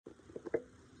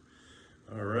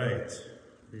All right,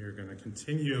 we are going to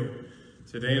continue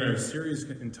today in our series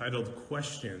entitled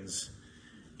Questions.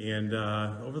 And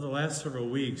over the last several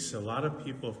weeks, a lot of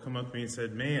people have come up to me and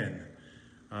said, man,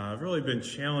 I've really been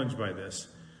challenged by this.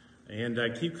 And I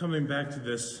keep coming back to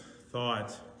this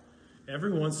thought.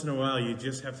 Every once in a while, you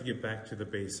just have to get back to the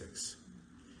basics.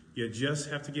 You just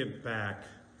have to get back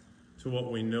to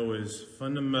what we know is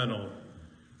fundamental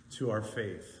to our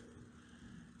faith.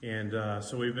 And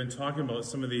so we've been talking about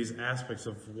some of these aspects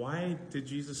of why did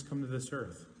Jesus come to this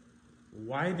earth?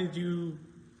 Why did you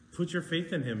put your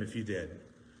faith in him if you did?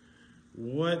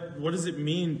 What does it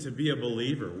mean to be a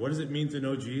believer? What does it mean to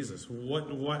know Jesus? What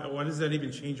does that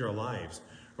even change our lives?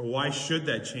 Or why should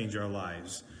that change our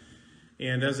lives?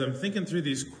 And as I'm thinking through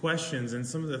these questions and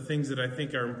some of the things that I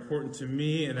think are important to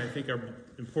me and I think are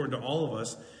important to all of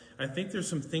us, I think there's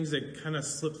some things that kind of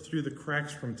slip through the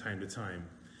cracks from time to time.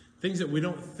 Things that we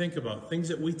don't think about, things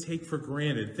that we take for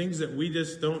granted, things that we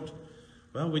just don't,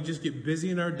 we just get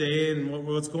busy in our day and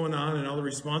what's going on and all the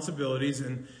responsibilities,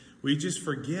 and we just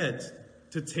forget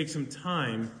to take some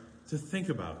time to think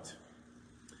about.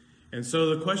 And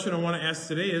so the question I want to ask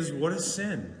today is, what is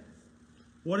sin?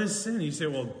 What is sin? You say,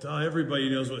 well, duh,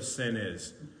 everybody knows what sin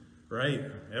is, right?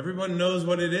 Everyone knows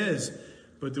what it is,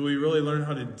 but do we really learn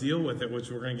how to deal with it,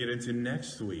 which we're going to get into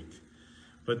next week?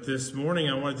 But this morning,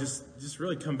 I want to just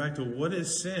really come back to what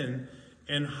is sin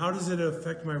and how does it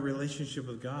affect my relationship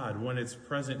with God when it's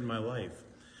present in my life?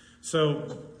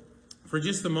 So, for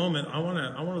just a moment, I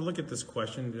want to look at this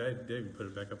question. Did I put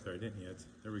it back up there? I didn't yet.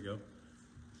 There we go.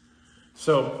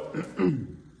 So,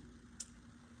 in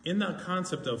that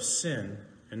concept of sin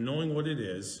and knowing what it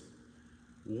is,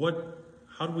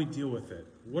 how do we deal with it?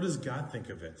 What does God think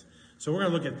of it? So we're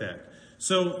going to look at that.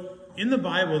 So in the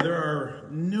Bible, there are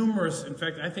numerous, in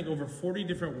fact, I think over 40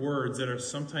 different words that are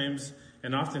sometimes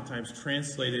and oftentimes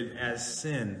translated as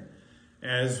sin,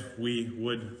 as we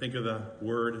would think of the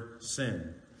word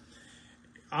sin.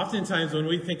 Oftentimes when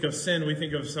we think of sin, we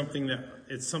think of something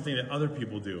that other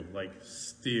people do, like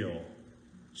steal,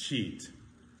 cheat,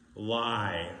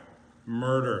 lie,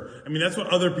 murder. I mean, that's what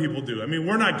other people do. I mean,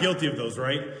 we're not guilty of those,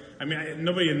 right? I mean,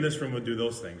 nobody in this room would do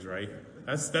those things, right?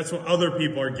 That's what other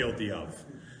people are guilty of,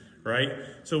 right?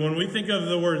 So when we think of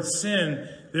the word sin,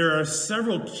 there are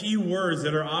several key words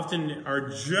that are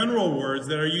general words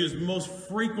that are used most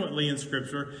frequently in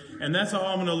Scripture, and that's all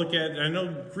I'm going to look at. I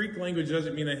know Greek language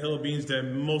doesn't mean a hill of beans to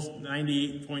most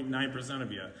 98.9%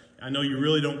 of you. I know you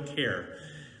really don't care.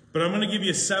 But I'm going to give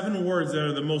you 7 words that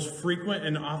are the most frequent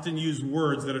and often used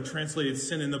words that are translated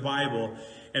sin in the Bible,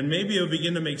 and maybe it'll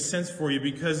begin to make sense for you,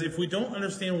 because if we don't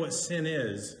understand what sin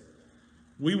is,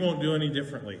 we won't do any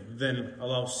differently than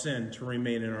allow sin to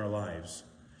remain in our lives.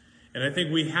 And I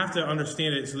think we have to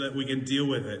understand it so that we can deal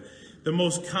with it. The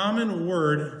most common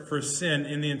word for sin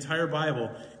in the entire Bible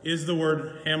is the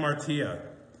word hamartia.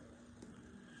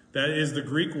 That is the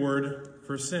Greek word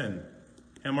for sin.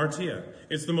 Hamartia.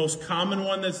 It's the most common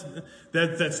one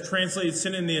that's translated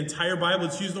sin in the entire Bible.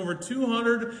 It's used over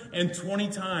 220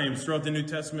 times throughout the New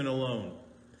Testament alone.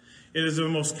 It is the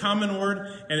most common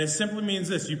word, and it simply means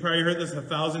this. You probably heard this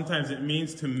 1,000 times. It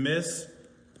means to miss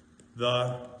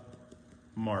the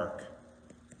mark.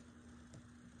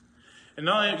 And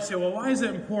now you say, well, why is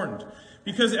that important?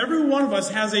 Because every one of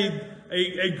us has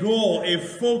a goal, a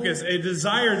focus, a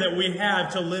desire that we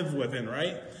have to live within,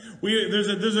 right? There's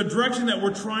a direction that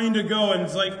we're trying to go, and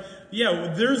it's like,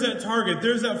 yeah, there's that target,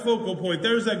 there's that focal point,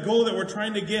 there's that goal that we're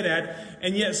trying to get at,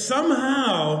 and yet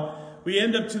somehow we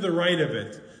end up to the right of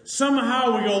it.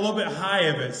 Somehow we go a little bit high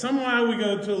of it. Somehow we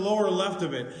go to the lower left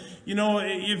of it. You know,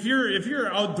 if you're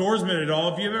outdoorsman at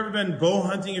all, if you've ever been bow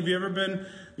hunting, if you've ever been,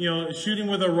 shooting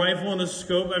with a rifle and a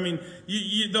scope, I mean,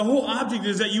 the whole object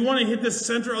is that you want to hit the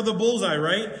center of the bullseye,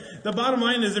 right? The bottom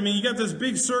line is, you got this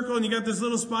big circle and you got this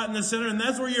little spot in the center, and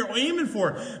that's where you're aiming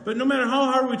for. But no matter how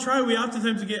hard we try, we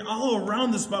oftentimes get all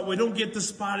around the spot. We don't get the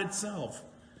spot itself.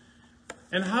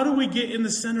 And how do we get in the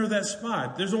center of that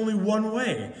spot? There's only one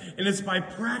way, and it's by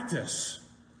practice.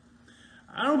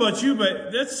 I don't know about you,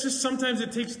 but that's just sometimes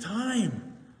it takes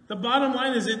time. The bottom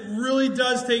line is it really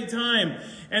does take time.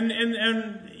 And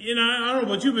I don't know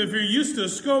about you, but if you're used to a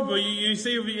scope, you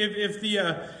say if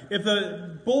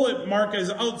the bullet mark is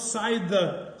outside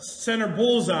the center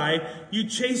bullseye, you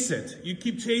chase it. You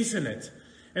keep chasing it.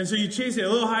 And so you chase it a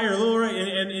little higher, a little right,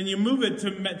 and you move it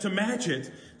to match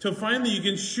it, till finally you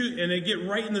can shoot and it get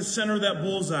right in the center of that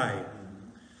bullseye.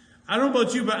 I don't know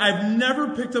about you, but I've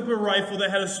never picked up a rifle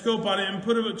that had a scope on it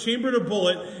and chambered a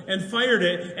bullet and fired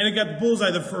it, and it got the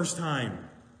bullseye the first time.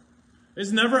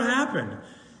 It's never happened.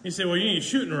 You say, well, you ain't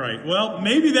shooting right. Well,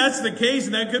 maybe that's the case,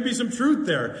 and that could be some truth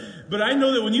there. But I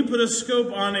know that when you put a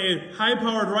scope on a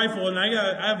high-powered rifle, and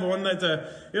I have one that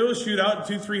it will shoot out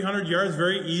 200-300 yards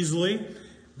very easily,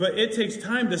 but it takes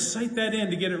time to sight that in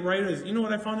to get it right. You know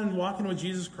what I found in walking with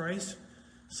Jesus Christ?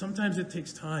 Sometimes it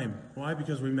takes time. Why?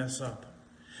 Because we mess up.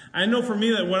 I know for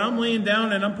me that when I'm laying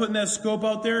down and I'm putting that scope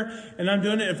out there and I'm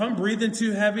doing it, if I'm breathing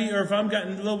too heavy or if I'm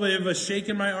getting a little bit of a shake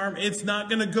in my arm, it's not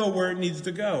going to go where it needs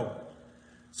to go.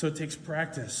 So it takes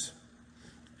practice.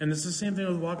 And it's the same thing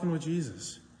with walking with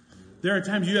Jesus. There are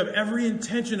times you have every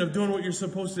intention of doing what you're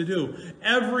supposed to do,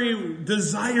 every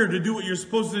desire to do what you're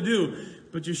supposed to do,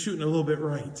 but you're shooting a little bit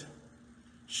right,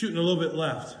 shooting a little bit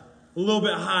left, a little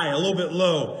bit high, a little bit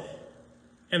low.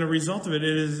 And a result of it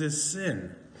is this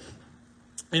sin.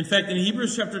 In fact, in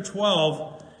Hebrews chapter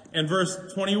 12 and verse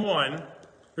 21,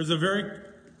 there's a very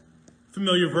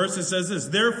familiar verse that says this: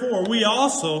 "Therefore, we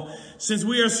also, since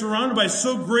we are surrounded by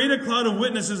so great a cloud of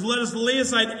witnesses, let us lay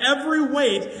aside every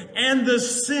weight and the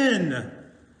sin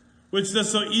which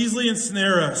does so easily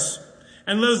ensnare us.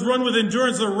 And let us run with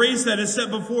endurance the race that is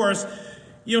set before us."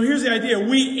 You know, here's the idea.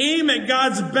 We aim at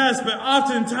God's best, but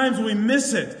oftentimes we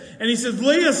miss it. And he says,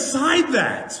 lay aside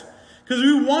that. Because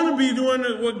we want to be doing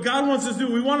what God wants us to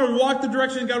do. We want to walk the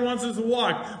direction God wants us to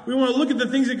walk. We want to look at the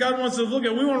things that God wants us to look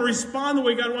at. We want to respond the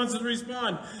way God wants us to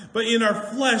respond. But in our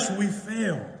flesh, we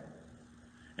fail.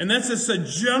 And that's just a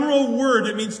general word.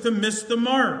 It means to miss the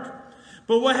mark.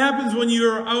 But what happens when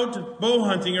you're out bow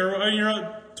hunting or when you're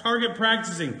out target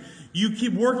practicing? You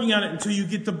keep working on it until you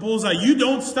get the bullseye. You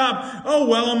don't stop. Oh,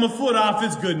 well, I'm a foot off.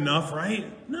 It's good enough, right?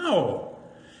 No.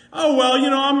 Oh, well, you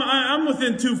know, I'm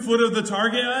within 2 foot of the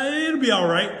target. It'll be all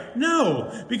right.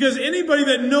 No, because anybody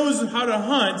that knows how to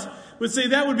hunt would say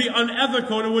that would be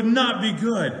unethical and it would not be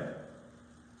good.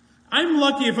 I'm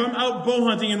lucky if I'm out bow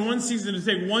hunting in one season to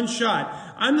take one shot.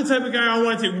 I'm the type of guy I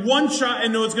want to take one shot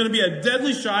and know it's going to be a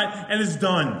deadly shot and it's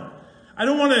done. I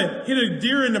don't want to hit a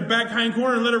deer in the back hind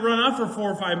corner and let it run off for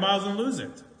 4 or 5 miles and lose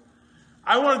it.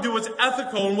 I want to do what's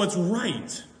ethical and what's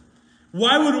right.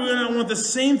 Why would we not want the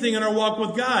same thing in our walk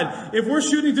with God? If we're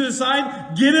shooting to the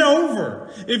side, get it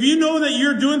over. If you know that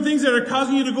you're doing things that are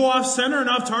causing you to go off center and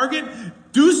off target,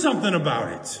 do something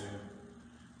about it.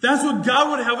 That's what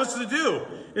God would have us to do.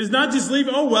 Is not just leave,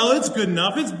 oh, well, it's good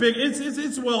enough. It's big.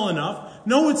 It's well enough.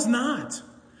 No, it's not.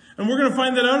 And we're going to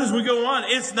find that out as we go on.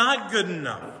 It's not good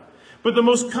enough. But the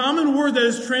most common word that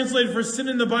is translated for sin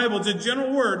in the Bible, it's a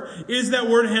general word, is that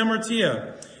word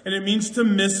hamartia. And it means to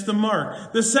miss the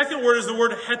mark. The second word is the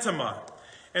word hetema.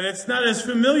 And it's not as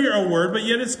familiar a word, but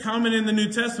yet it's common in the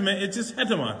New Testament. It's just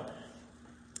hetema.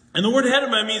 And the word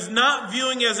hetema means not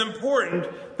viewing as important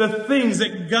the things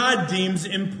that God deems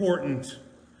important.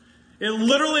 It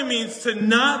literally means to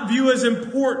not view as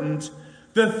important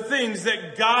the things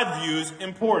that God views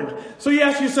important. So you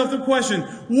ask yourself the question,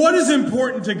 what is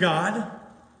important to God?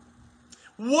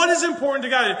 What is important to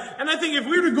God? And I think if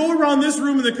we were to go around this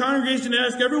room in the congregation and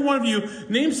ask every one of you,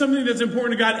 name something that's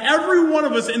important to God, every one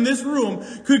of us in this room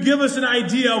could give us an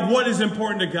idea of what is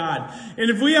important to God. And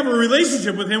if we have a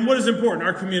relationship with Him, what is important?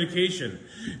 Our communication.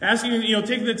 Asking,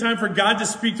 taking the time for God to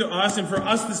speak to us and for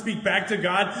us to speak back to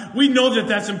God, we know that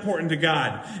that's important to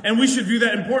God. And we should view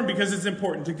that important because it's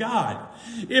important to God.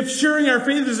 If sharing our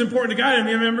faith is important to God, and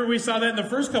remember we saw that in the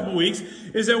first couple weeks,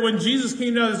 is that when Jesus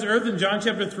came down to this earth in John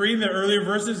chapter 3, in the earlier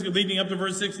verses leading up to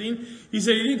verse 16, He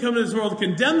said He didn't come to this world to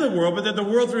condemn the world, but that the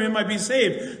world through Him might be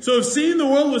saved. So if seeing the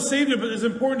world was saved is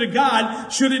important to God,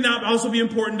 should it not also be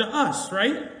important to us,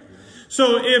 right?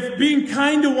 So if being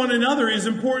kind to one another is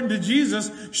important to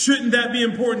Jesus, shouldn't that be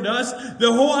important to us?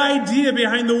 The whole idea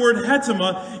behind the word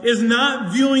hetema is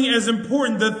not viewing as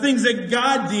important the things that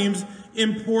God deems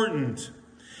important.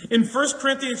 In 1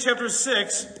 Corinthians chapter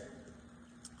 6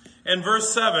 and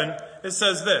verse 7, it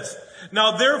says this: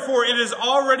 "Now therefore it is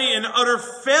already an utter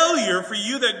failure for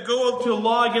you that go up to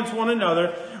law against one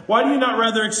another. Why do you not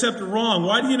rather accept wrong?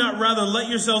 Why do you not rather let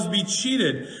yourselves be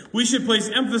cheated? We should place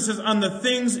emphasis on the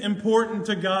things important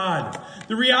to God."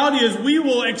 The reality is we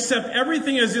will accept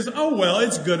everything as just, oh, well,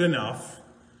 it's good enough.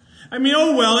 I mean,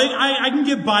 oh, well, I can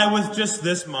get by with just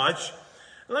this much.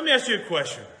 Let me ask you a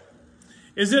question.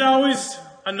 Is it always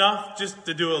enough just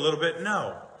to do a little bit?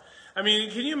 No. I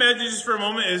mean, can you imagine just for a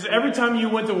moment, is every time you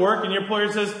went to work and your employer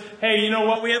says, hey, you know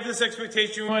what, we have this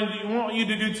expectation, we want you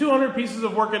to do 200 pieces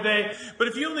of work a day, but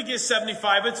if you only get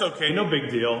 75, it's okay, no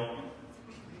big deal.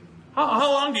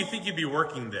 How long do you think you'd be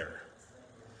working there?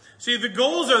 See, the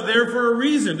goals are there for a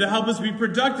reason, to help us be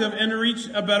productive and to reach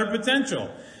a better potential.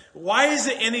 Why is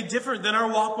it any different than our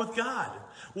walk with God?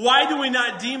 Why do we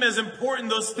not deem as important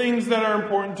those things that are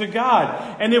important to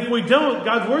God? And if we don't,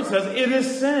 God's word says it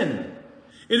is sin.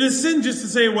 It is sin just to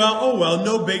say, well, oh well,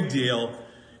 no big deal.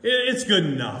 It's good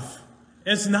enough.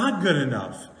 It's not good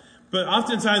enough. But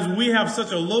oftentimes we have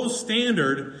such a low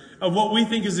standard of what we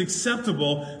think is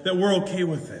acceptable that we're okay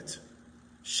with it.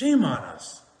 Shame on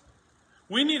us.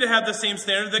 We need to have the same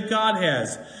standard that God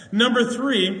has. Number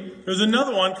 3, there's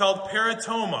another one called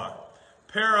peritoma.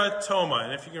 Peritoma.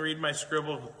 And if you can read my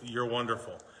scribble, you're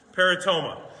wonderful.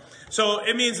 Peritoma. So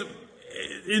it means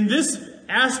in this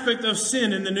aspect of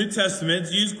sin in the New Testament,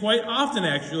 it's used quite often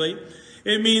actually.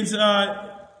 It means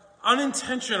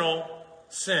unintentional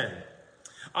sin.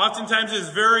 Oftentimes it's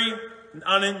very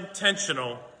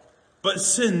unintentional, but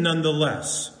sin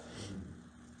nonetheless.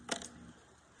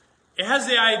 It has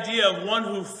the idea of one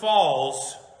who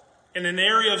falls in an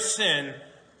area of sin,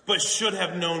 but should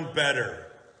have known better.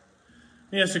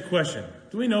 Let me ask you a question.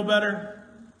 Do we know better?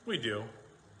 We do.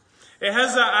 It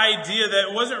has the idea that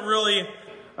it wasn't really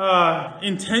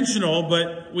intentional,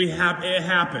 but it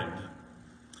happened.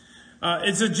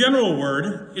 It's a general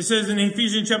word. It says in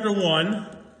Ephesians chapter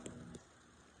 1,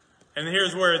 and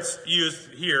here's where it's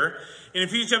used here. In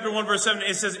Ephesians chapter 1, verse 7,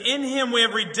 it says, in him we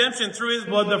have redemption through his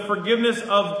blood, the forgiveness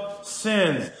of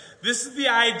sins. This is the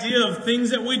idea of things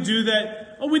that we do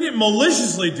that, we didn't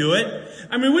maliciously do it.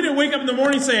 I mean, we didn't wake up in the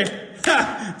morning and say,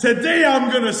 today I'm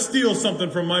going to steal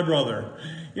something from my brother.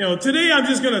 Today I'm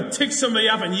just going to tick somebody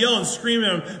off and yell and scream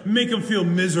at them, make them feel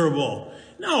miserable.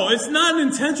 No, it's not an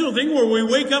intentional thing where we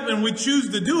wake up and we choose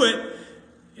to do it.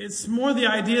 It's more the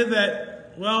idea that,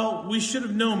 we should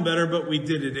have known better, but we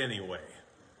did it anyway.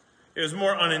 It was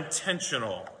more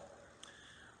unintentional.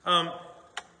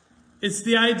 It's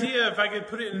the idea, if I could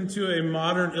put it into a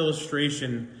modern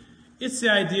illustration, it's the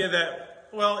idea that,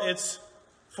 it's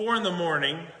 4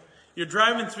 a.m, you're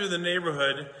driving through the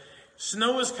neighborhood,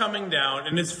 snow is coming down,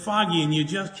 and it's foggy, and you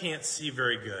just can't see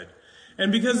very good.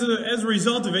 And as a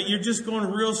result of it, you're just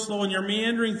going real slow, and you're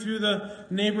meandering through the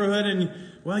neighborhood, and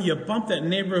you bumped that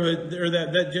neighborhood or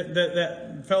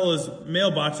that fellow's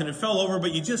mailbox, and it fell over,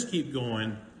 but you just keep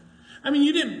going. I mean,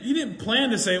 you didn't plan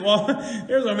to say,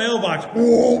 there's a mailbox. I'm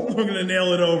going to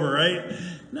nail it over, right?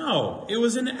 No, it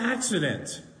was an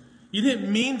accident. You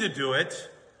didn't mean to do it,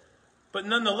 but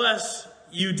nonetheless,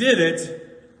 you did it,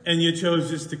 and you chose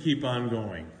just to keep on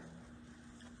going.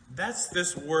 That's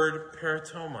this word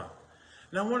peritoma.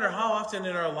 And I wonder how often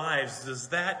in our lives does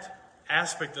that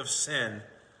aspect of sin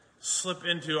slip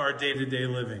into our day-to-day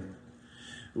living.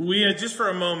 We just for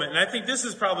a moment, and I think this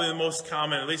is probably the most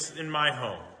common, at least in my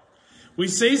home. We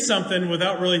say something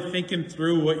without really thinking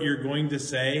through what you're going to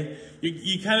say.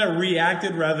 You kind of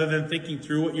reacted rather than thinking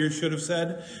through what you should have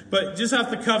said. But just off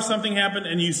the cuff, something happened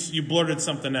and you blurted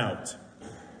something out.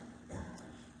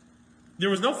 There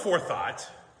was no forethought.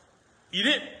 You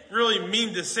didn't really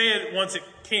mean to say it once it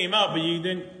came out, but you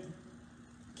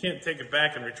can't take it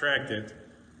back and retract it.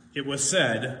 It was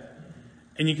said,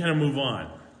 and you kind of move on.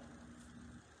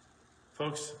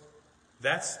 Folks,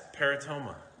 that's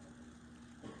peritoma.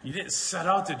 You didn't set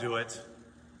out to do it,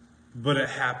 but it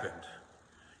happened.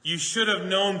 You should have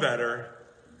known better,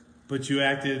 but you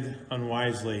acted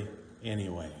unwisely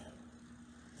anyway.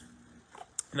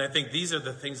 And I think these are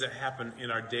the things that happen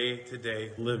in our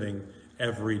day-to-day living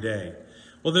every day.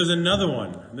 Well, there's another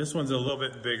one. This one's a little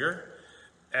bit bigger.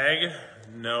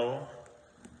 Agnoema.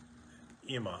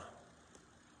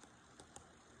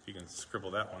 If you can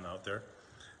scribble that one out there.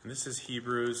 And this is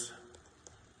Hebrews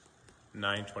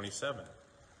 9:27.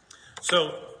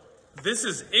 So this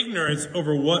is ignorance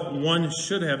over what one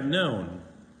should have known.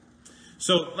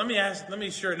 So let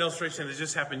me share an illustration that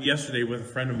just happened yesterday with a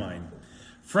friend of mine.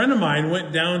 A friend of mine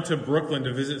went down to Brooklyn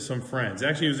to visit some friends.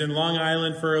 Actually, he was in Long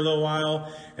Island for a little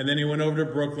while, and then he went over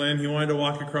to Brooklyn. He wanted to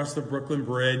walk across the Brooklyn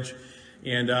Bridge.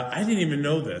 And I didn't even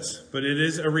know this, but it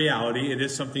is a reality. It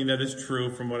is something that is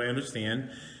true from what I understand.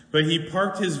 But he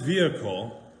parked his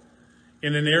vehicle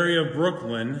in an area of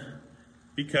Brooklyn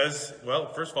because,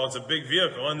 first of all, it's a big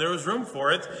vehicle and there was room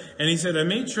for it. And he said, I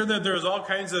made sure that there was all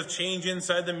kinds of change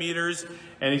inside the meters.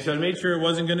 And he said, I made sure it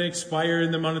wasn't going to expire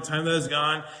in the amount of time that it's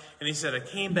gone. And he said, I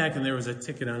came back and there was a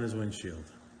ticket on his windshield.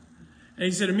 And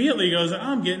he said immediately, he goes,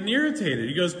 I'm getting irritated.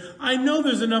 He goes, I know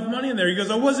there's enough money in there. He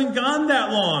goes, I wasn't gone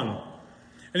that long.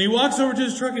 And he walks over to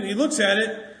his truck and he looks at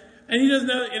it and he doesn't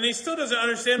know, and he still doesn't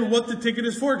understand what the ticket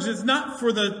is for because it's not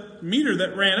for the meter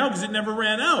that ran out because it never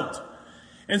ran out.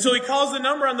 And so he calls the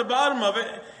number on the bottom of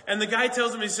it and the guy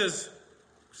tells him, he says,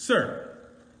 sir,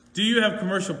 do you have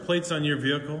commercial plates on your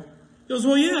vehicle? He goes,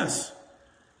 well, yes.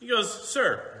 He goes,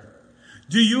 sir,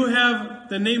 do you have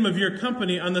the name of your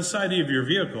company on the side of your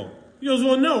vehicle? He goes,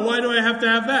 well, no, why do I have to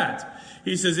have that?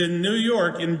 He says, in New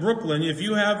York, in Brooklyn, if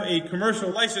you have a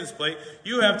commercial license plate,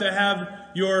 you have to have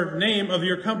your name of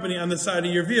your company on the side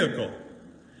of your vehicle.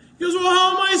 He goes, well,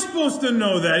 how am I supposed to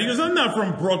know that? He goes, I'm not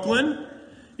from Brooklyn.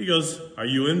 He goes, are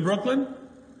you in Brooklyn?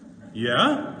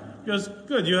 Yeah. He goes,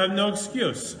 good, you have no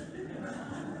excuse.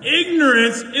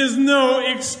 Ignorance is no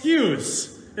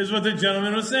excuse, is what the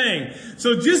gentleman was saying.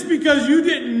 So just because you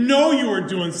didn't know you were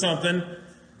doing something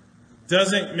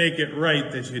doesn't make it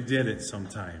right that you did it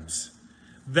sometimes.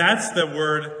 That's the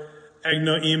word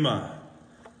agnoema.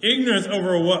 Ignorance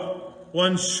over what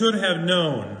one should have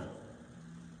known,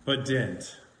 but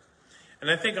didn't. And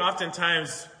I think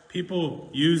oftentimes people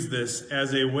use this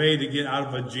as a way to get out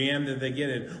of a jam that they get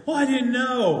in. Well, I didn't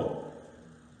know.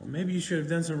 Well, maybe you should have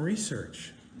done some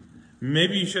research.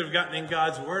 Maybe you should have gotten in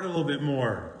God's Word a little bit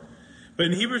more. But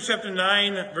in Hebrews chapter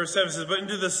 9, verse 7 says, but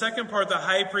into the second part, the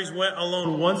high priest went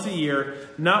alone once a year,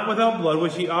 not without blood,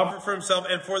 which he offered for himself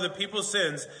and for the people's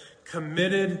sins,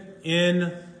 committed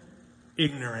in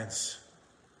ignorance.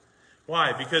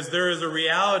 Why? Because there is a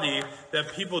reality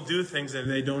that people do things and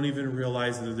they don't even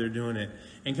realize that they're doing it.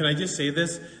 And can I just say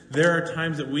this? There are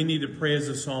times that we need to pray as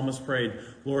the psalmist prayed.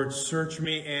 Lord, search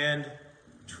me and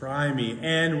try me.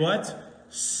 And what?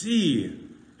 See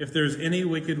if there's any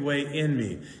wicked way in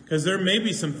me. Because there may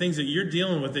be some things that you're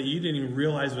dealing with that you didn't even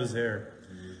realize was there.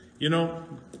 You know,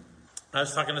 I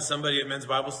was talking to somebody at men's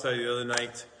Bible study the other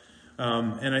night.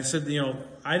 And I said, you know,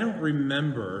 I don't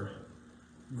remember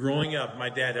growing up my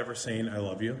dad ever saying, I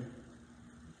love you.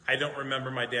 I don't remember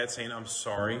my dad saying, I'm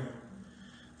sorry.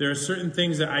 There are certain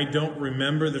things that I don't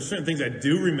remember. There's certain things I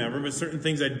do remember, but certain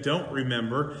things I don't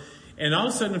remember. And all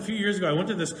of a sudden, a few years ago, I went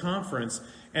to this conference,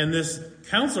 and this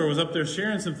counselor was up there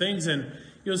sharing some things, and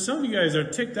you know, some of you guys are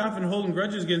ticked off and holding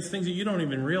grudges against things that you don't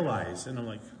even realize. And I'm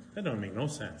like, that don't make no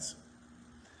sense.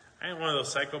 I ain't one of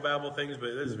those psychobabble things, but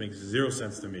it just makes zero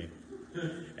sense to me.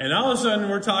 And all of a sudden,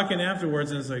 we're talking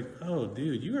afterwards, and it's like, oh,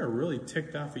 dude, you are really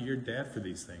ticked off at your dad for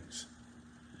these things.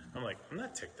 I'm like, I'm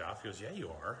not ticked off. He goes, yeah, you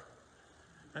are.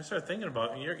 I started thinking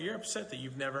about it. You're upset that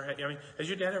you've never had, I mean, has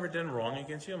your dad ever done wrong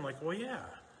against you? I'm like, well, yeah.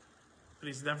 But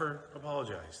he's never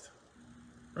apologized.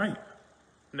 Right.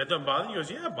 And that doesn't bother you? He goes,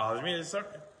 yeah, it bothers me. It's,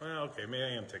 well, okay, maybe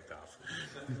I am ticked off.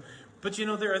 But you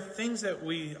know, there are things that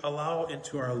we allow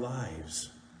into our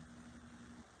lives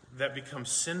that become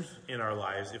sin in our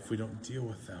lives if we don't deal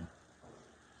with them.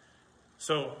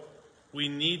 So we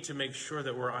need to make sure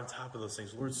that we're on top of those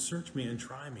things. Lord, search me and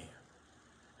try me.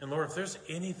 And Lord, if there's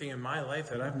anything in my life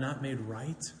that I've not made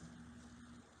right.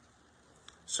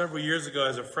 Several years ago,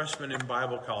 as a freshman in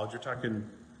Bible college, you're talking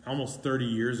almost 30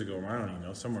 years ago, or I don't even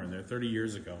know, somewhere in there, 30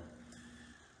 years ago,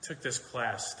 took this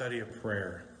class, Study of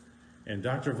Prayer. And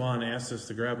Dr. Vaughn asked us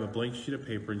to grab a blank sheet of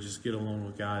paper and just get alone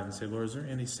with God and say, Lord, is there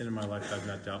any sin in my life I've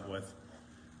not dealt with?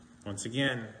 Once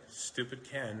again, stupid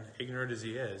Ken, ignorant as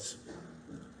he is,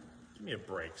 give me a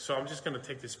break. So I'm just going to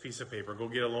take this piece of paper, go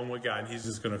get alone with God, and he's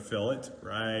just going to fill it.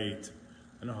 Right.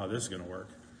 I know how this is going to work.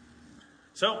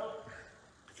 So,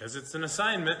 because it's an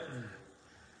assignment,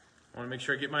 I want to make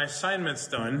sure I get my assignments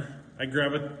done. I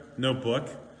grab a notebook.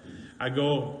 I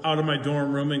go out of my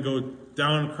dorm room and go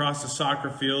down across the soccer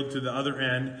field to the other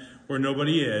end where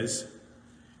nobody is.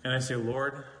 And I say,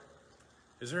 Lord,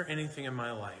 is there anything in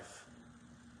my life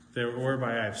that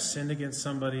whereby I've sinned against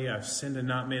somebody, I've sinned and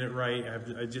not made it right,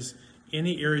 I just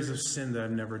any areas of sin that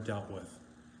I've never dealt with?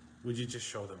 Would you just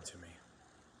show them to me?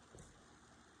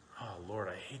 Oh, Lord,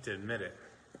 I hate to admit it.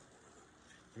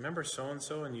 Remember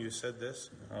so-and-so and you said this?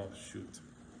 Oh, shoot.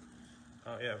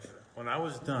 Oh, yeah. When I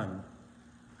was done,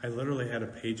 I literally had a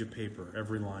page of paper,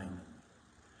 every line.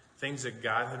 Things that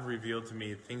God had revealed to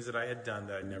me, things that I had done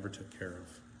that I never took care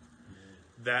of.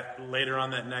 That later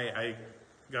on that night, I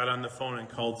got on the phone and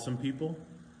called some people.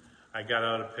 I got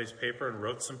out a piece of paper and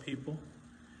wrote some people.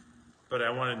 But I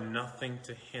wanted nothing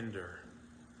to hinder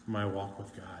my walk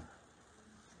with God.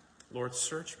 Lord,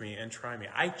 search me and try me.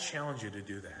 I challenge you to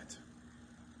do that.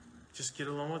 Just get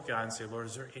alone with God and say, Lord,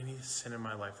 is there any sin in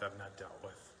my life that I've not dealt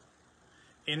with?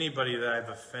 Anybody that I've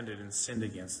offended and sinned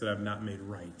against that I've not made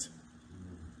right?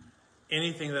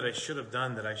 Anything that I should have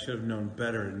done that I should have known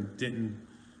better and didn't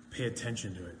pay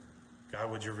attention to it?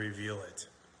 God, would you reveal it?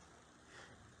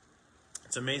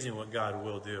 It's amazing what God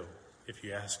will do if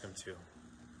you ask him to.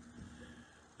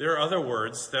 There are other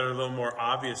words that are a little more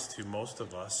obvious to most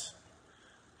of us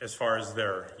as far as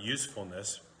their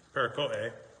usefulness.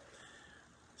 Parakoe.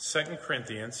 2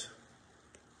 Corinthians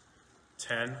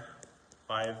 10,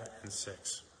 5, and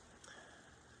 6.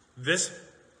 This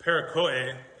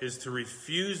parakoe is to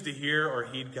refuse to hear or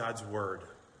heed God's word.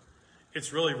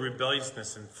 It's really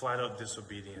rebelliousness and flat-out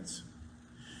disobedience.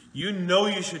 You know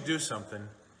you should do something,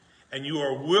 and you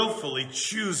are willfully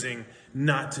choosing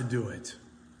not to do it.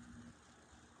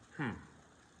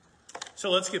 So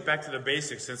let's get back to the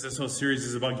basics, since this whole series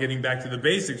is about getting back to the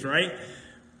basics, right?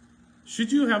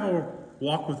 Should you have a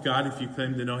walk with God if you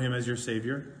claim to know Him as your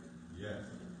Savior? Yes.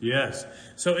 Yes.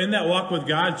 So in that walk with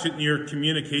God, shouldn't your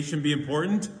communication be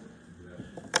important?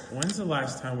 Yes. When's the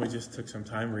last time we just took some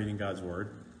time reading God's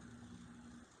Word?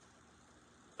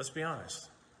 Let's be honest.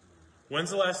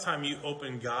 When's the last time you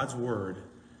opened God's Word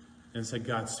and said,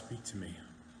 God, speak to me?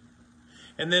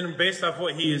 And then based off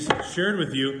what He has shared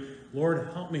with you, Lord,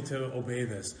 help me to obey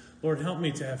this. Lord, help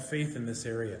me to have faith in this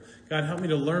area. God, help me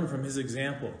to learn from His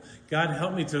example. God,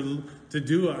 help me to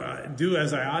do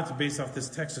as I ought to based off this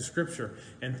text of Scripture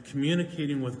and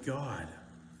communicating with God.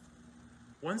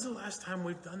 When's the last time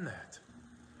we've done that?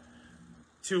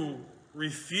 To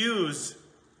refuse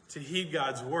to heed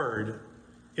God's word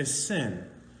is sin.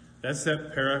 That's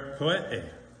that parakoete.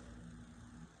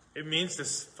 It means to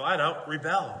flat out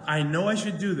rebel. I know I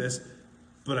should do this,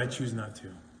 but I choose not to.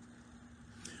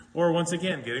 Or once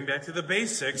again, getting back to the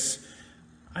basics,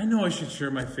 I know I should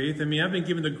share my faith. I mean, I've been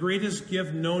given the greatest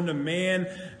gift known to man.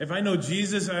 If I know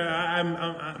Jesus,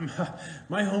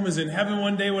 my home is in heaven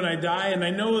one day when I die, and I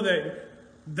know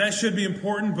that should be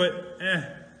important, but I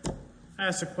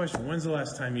ask the question, when's the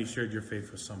last time you shared your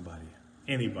faith with somebody,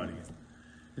 anybody,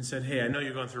 and said, hey, I know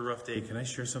you're going through a rough day. Can I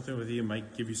share something with you? It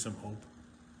might give you some hope.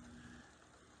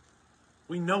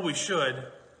 We know we should,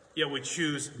 yet we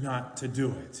choose not to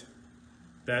do it.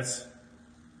 That's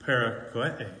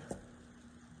parakoete.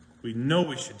 We know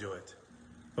we should do it,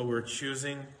 but we're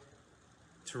choosing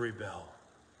to rebel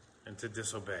and to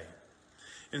disobey.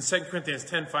 In 2 Corinthians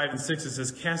 10, 5 and 6, it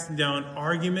says, casting down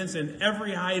arguments and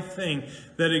every high thing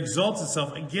that exalts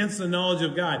itself against the knowledge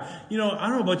of God. You know, I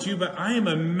don't know about you, but I am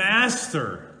a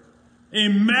master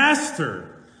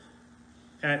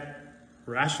at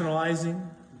rationalizing,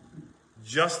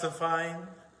 justifying,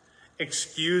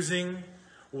 excusing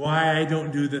why I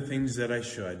don't do the things that I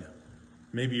should.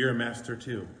 Maybe you're a master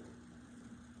too.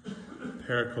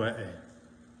 Parakoete.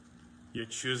 You're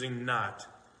choosing not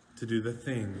to do the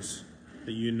things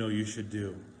that you know you should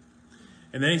do.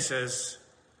 And then he says,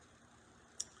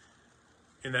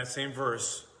 in that same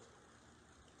verse,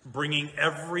 bringing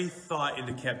every thought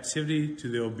into captivity to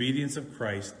the obedience of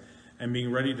Christ and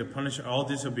being ready to punish all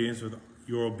disobedience with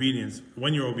your obedience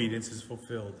when your obedience is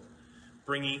fulfilled.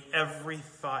 Bringing every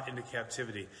thought into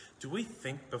captivity. Do we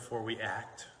think before we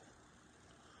act?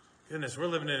 Goodness, we're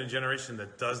living in a generation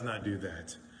that does not do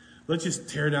that. Let's just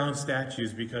tear down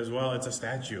statues because, well, it's a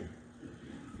statue.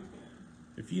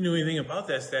 If you knew anything about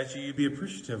that statue, you'd be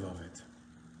appreciative of it.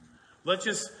 Let's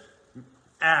just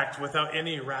act without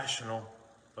any rational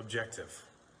objective.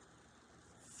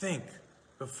 Think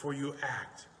before you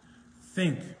act.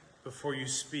 Think before you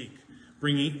speak.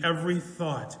 Bringing every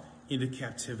thought into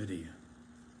captivity.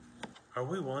 Are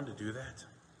we willing to do that?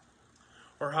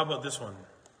 Or how about this one?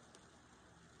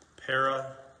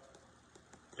 Parabasis.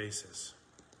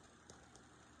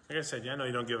 Like I said, I know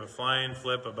you don't give a flying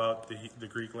flip about the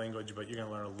Greek language, but you're going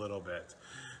to learn a little bit.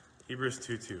 Hebrews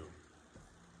 2:2.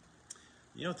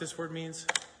 You know what this word means?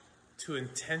 To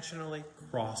intentionally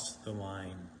cross the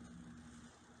line.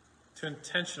 To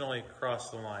intentionally cross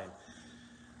the line.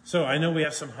 So I know we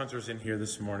have some hunters in here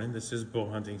this morning. This is bow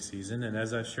hunting season, and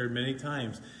as I've shared many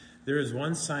times, there is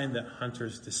one sign that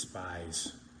hunters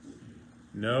despise.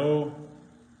 No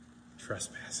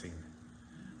trespassing.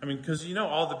 I mean, because you know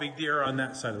all the big deer are on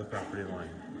that side of the property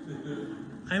line.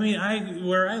 I mean,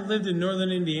 where I lived in northern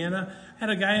Indiana, I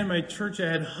had a guy in my church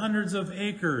that had hundreds of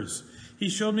acres. He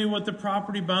showed me what the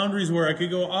property boundaries were. I could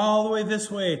go all the way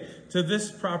this way to this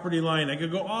property line. I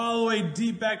could go all the way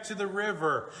deep back to the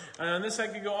river. And on this, I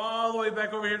could go all the way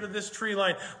back over here to this tree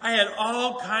line. I had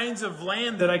all kinds of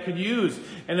land that I could use.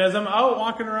 And as I'm out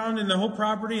walking around in the whole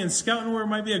property and scouting where it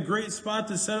might be a great spot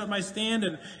to set up my stand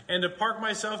and to park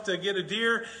myself to get a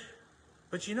deer,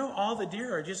 but you know, all the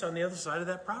deer are just on the other side of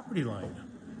that property line.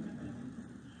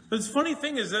 But the funny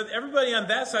thing is that everybody on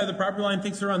that side of the property line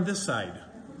thinks they're on this side.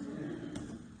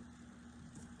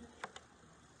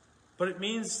 But it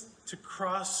means to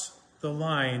cross the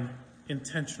line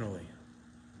intentionally.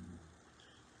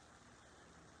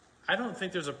 I don't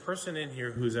think there's a person in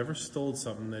here who's ever stole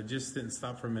something that just didn't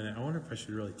stop for a minute. I wonder if I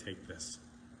should really take this.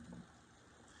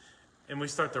 And we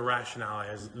start the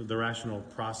rational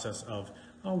process of,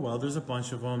 oh, well, there's a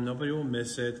bunch of them. Nobody will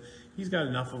miss it. He's got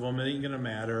enough of them. It ain't going to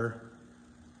matter.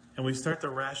 And we start to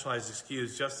rationalize,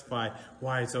 excuse, justify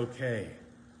why it's okay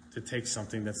to take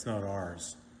something that's not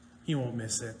ours. He won't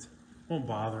miss it. Won't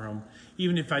bother him.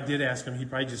 Even if I did ask him, he'd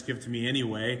probably just give it to me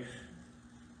anyway.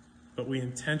 but we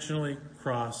intentionally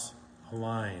cross a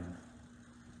line.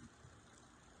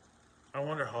 I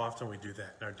wonder how often we do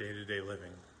that in our day-to-day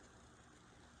living.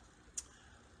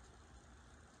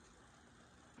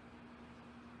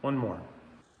 One more.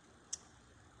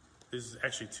 There's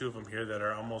actually two of them here that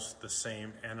are almost the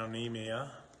same. Anonymia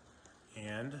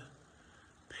and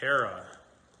para-anonymia.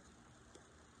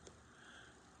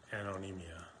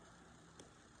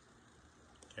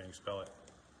 Can't you spell it?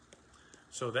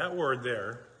 So that word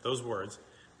there, those words,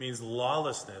 means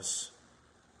lawlessness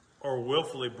or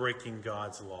willfully breaking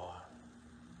God's law.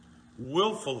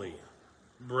 Willfully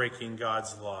breaking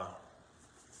God's law.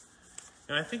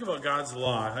 And I think about God's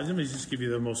law. Let me just give you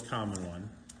the most common one.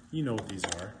 You know what these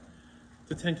are.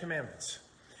 The Ten Commandments.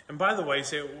 And by the way,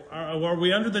 say, are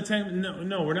we under the Ten?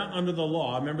 No, we're not under the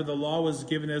law. Remember, the law was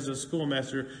given as a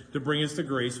schoolmaster to bring us to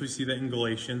grace. We see that in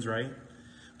Galatians, right?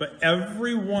 But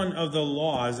every one of the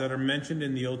laws that are mentioned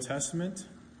in the Old Testament,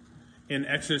 in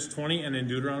Exodus 20 and in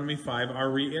Deuteronomy 5, are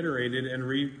reiterated and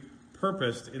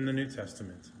repurposed in the New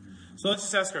Testament. So let's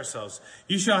just ask ourselves,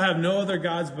 you shall have no other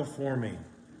gods before me.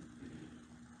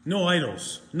 No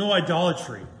idols, no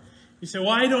idolatry. You say, well,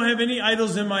 I don't have any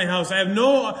idols in my house.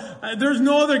 There's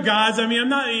no other gods. I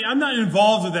mean, I'm not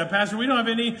involved with that, Pastor. We don't have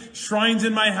any shrines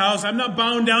in my house. I'm not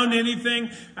bound down to anything.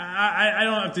 I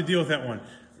don't have to deal with that one.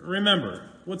 Remember,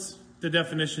 what's the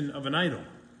definition of an idol?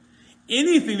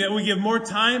 Anything that we give more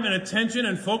time and attention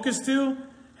and focus to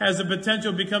has the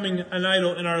potential of becoming an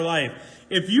idol in our life.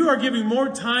 If you are giving more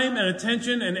time and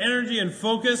attention and energy and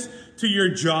focus to your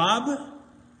job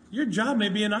may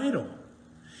be an idol.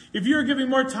 If you're giving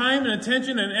more time and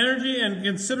attention and energy and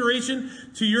consideration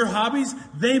to your hobbies,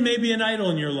 they may be an idol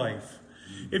in your life.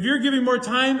 If you're giving more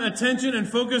time, attention, and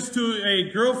focus to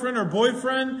a girlfriend or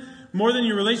boyfriend more than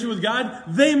your relationship with God,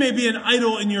 they may be an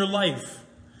idol in your life.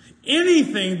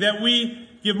 Anything that we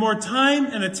give more time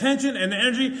and attention and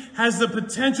energy has the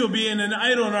potential of being an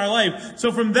idol in our life.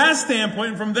 So from that standpoint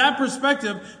and from that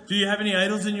perspective, do you have any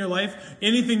idols in your life?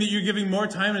 Anything that you're giving more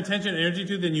time and attention and energy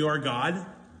to than you are God?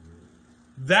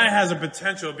 That has a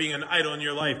potential of being an idol in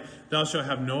your life. Thou shalt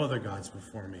have no other gods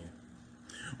before me.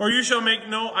 Or you shall make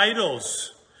no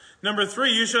idols. Number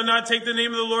 3, you shall not take the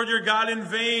name of the Lord your God in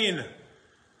vain.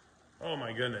 Oh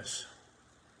my goodness.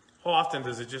 How often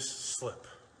does it just slip?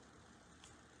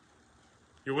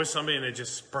 You're with somebody and it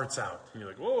just spurts out. And you're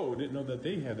like, whoa, didn't know that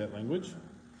they had that language.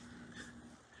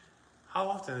 How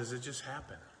often does it just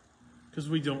happen? Because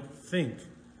we don't think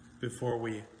before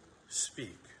we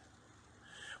speak.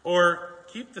 Or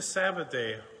keep the Sabbath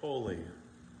day holy.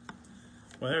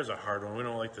 Well, there's a hard one. We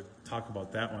don't like to talk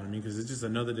about that one. I mean, because it's just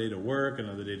another day to work,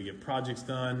 another day to get projects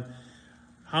done.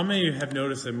 How many have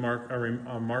noticed a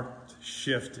marked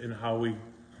shift in how we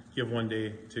give one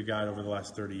day to God over the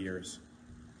last 30 years?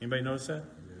 Anybody notice that?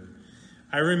 Yeah.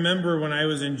 I remember when I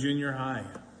was in junior high,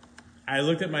 I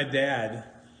looked at my dad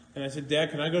and I said,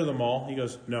 Dad, can I go to the mall? He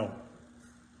goes, no.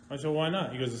 I said, why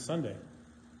not? He goes, it's Sunday.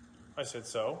 I said,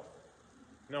 so?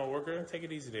 No, we're going to take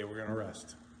it easy today. We're going to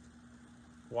rest.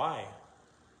 Why?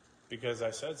 Because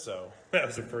I said so. That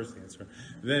was the first answer.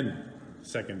 Then,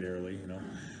 secondarily,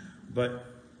 But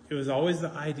it was always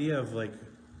the idea of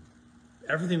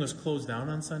everything was closed down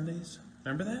on Sundays.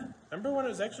 Remember that? Remember when it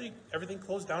was actually everything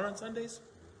closed down on Sundays?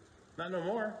 Not no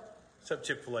more. Except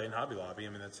Chick-fil-A and Hobby Lobby. I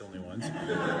mean, that's the only ones.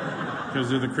 Because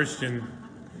they're the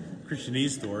Christianese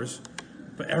stores.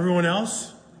 But everyone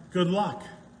else, good luck.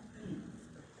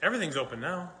 Everything's open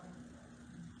now.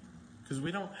 Because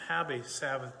we don't have a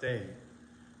Sabbath day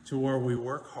to where we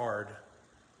work hard,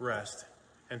 rest,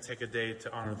 and take a day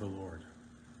to honor the Lord.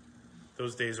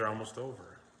 Those days are almost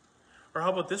over. Or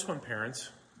how about this one, parents,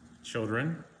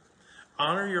 children?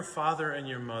 Honor your father and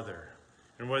your mother.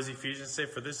 And what does Ephesians say?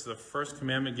 For this is the first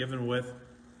commandment given with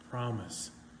promise,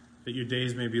 that your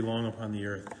days may be long upon the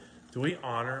earth. Do we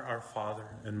honor our father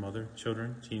and mother,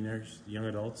 children, teenagers, young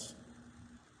adults?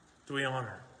 Do we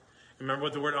honor? Remember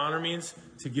what the word honor means?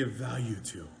 To give value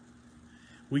to.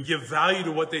 We give value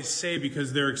to what they say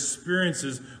because their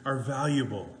experiences are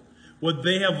valuable. What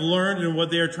they have learned and what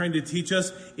they are trying to teach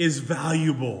us is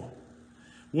valuable.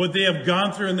 What they have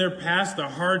gone through in their past, the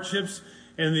hardships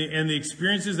and the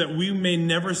experiences that we may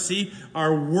never see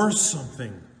are worth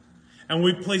something. And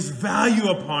we place value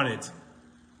upon it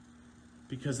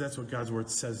because that's what God's word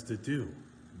says to do.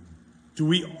 Do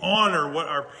we honor what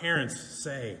our parents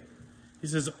say? He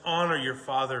says, honor your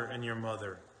father and your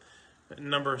mother.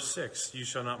 Number 6, you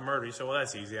shall not murder. You say, well,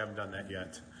 that's easy. I haven't done that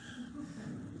yet.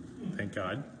 Thank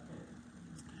God.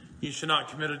 You shall not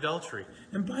commit adultery.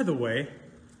 And by the way,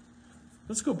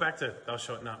 let's go back to thou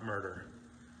shalt not murder.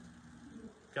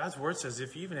 God's word says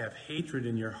if you even have hatred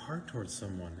in your heart towards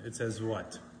someone, it says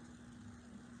what?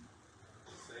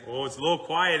 Well, it's a little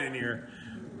quiet in here.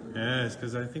 Yes,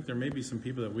 because I think there may be some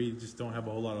people that we just don't have a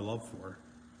whole lot of love for.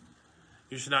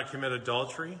 You should not commit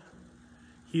adultery.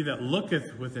 He that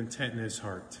looketh with intent in his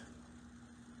heart.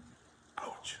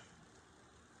 Ouch.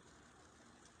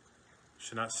 You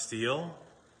should not steal.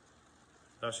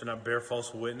 Thou shalt not bear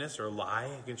false witness or lie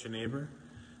against your neighbor.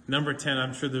 Number 10,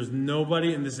 I'm sure there's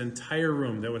nobody in this entire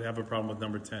room that would have a problem with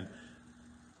number 10.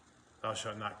 Thou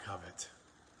shalt not covet.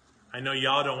 I know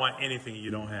y'all don't want anything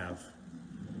you don't have.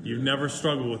 You've never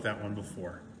struggled with that one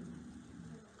before.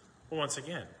 But once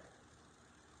again,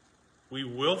 we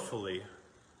willfully,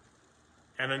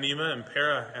 anonyma and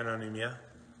para-anonymia,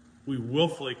 we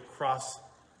willfully cross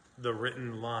the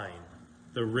written line,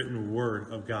 the written word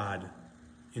of God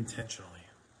intentionally.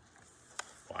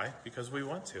 Why? Because we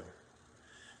want to.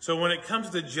 So when it comes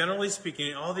to generally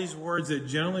speaking, all these words that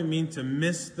generally mean to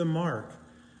miss the mark,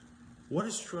 what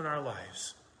is true in our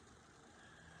lives?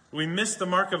 We miss the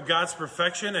mark of God's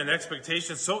perfection and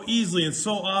expectation so easily and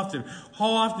so often. How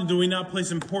often do we not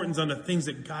place importance on the things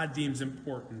that God deems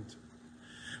important?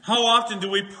 How often do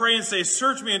we pray and say,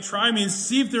 search me and try me and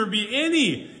see if there be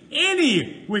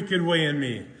any wicked way in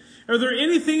me? Is there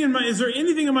anything in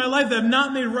my life that I've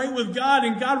not made right with God,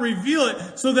 and God reveal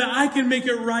it so that I can make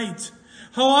it right?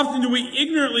 How often do we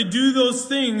ignorantly do those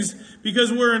things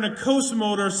because we're in a coast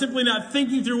mode or simply not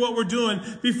thinking through what we're doing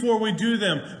before we do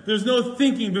them? There's no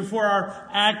thinking before our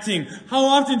acting. How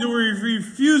often do we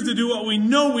refuse to do what we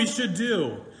know we should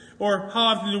do? Or how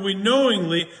often do we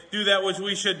knowingly do that which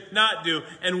we should not do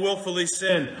and willfully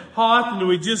sin? How often do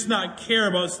we just not care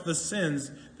about the sins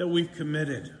that we've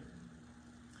committed?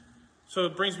 So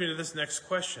it brings me to this next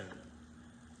question.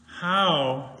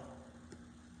 How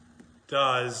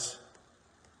does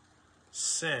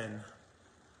sin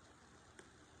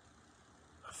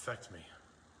affect me?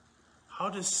 How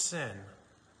does sin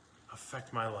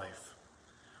affect my life?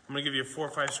 I'm going to give you 4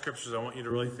 or 5 scriptures I want you to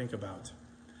really think about.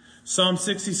 Psalm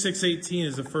 66:18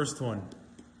 is the first one.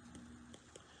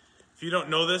 If you don't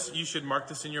know this, you should mark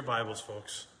this in your Bibles,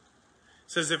 folks.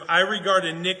 It says, if I regard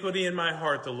iniquity in my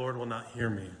heart, the Lord will not hear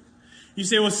me. You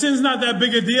say, well, sin's not that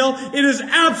big a deal. It is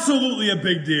absolutely a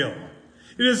big deal.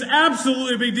 It is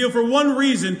absolutely a big deal for one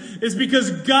reason. It's because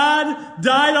God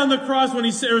died on the cross when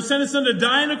He sent His Son to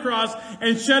die on the cross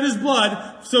and shed His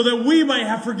blood so that we might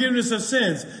have forgiveness of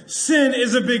sins. Sin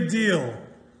is a big deal.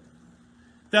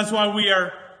 That's why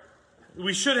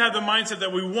we should have the mindset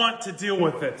that we want to deal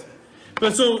with it.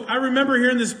 But so I remember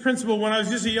hearing this principle when I was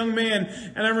just a young man,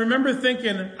 and I remember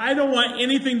thinking, I don't want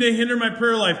anything to hinder my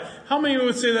prayer life. How many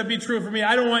would say that'd be true for me?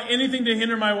 I don't want anything to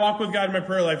hinder my walk with God in my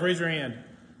prayer life. Raise your hand.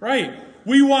 Right.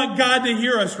 We want God to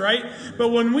hear us, right? But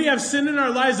when we have sin in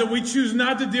our lives that we choose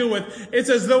not to deal with,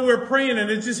 it's as though we're praying and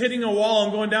it's just hitting a wall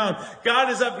and going down. God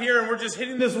is up here and we're just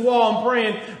hitting this wall and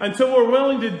praying until we're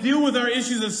willing to deal with our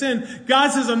issues of sin.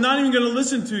 God says, I'm not even going to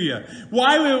listen to you.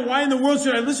 Why in the world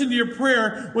should I listen to your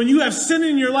prayer when you have sin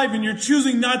in your life and you're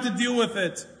choosing not to deal with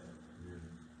it?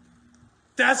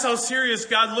 That's how serious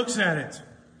God looks at it.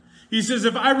 He says,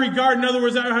 if I regard, in other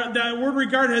words, that word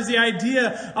regard has the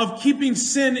idea of keeping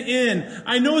sin in.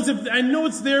 I know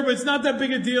it's there, but it's not that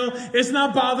big a deal. It's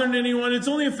not bothering anyone. It's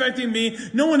only affecting me.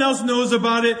 No one else knows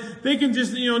about it. They can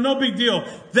just, no big deal.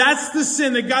 That's the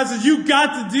sin that God says, you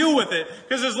got to deal with it.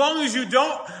 Because as long as you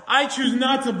don't, I choose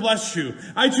not to bless you.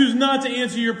 I choose not to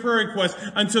answer your prayer request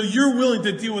until you're willing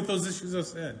to deal with those issues of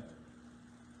sin.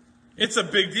 It's a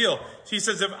big deal. He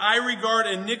says, if I regard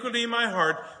iniquity in my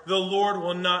heart, the Lord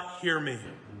will not hear me.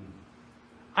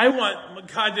 I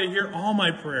want God to hear all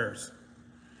my prayers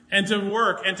and to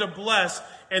work and to bless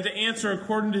and to answer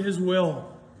according to His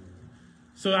will.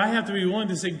 So I have to be willing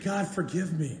to say, God,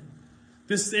 forgive me.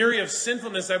 This area of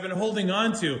sinfulness I've been holding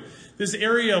on to, this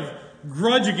area of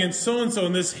grudge against so-and-so,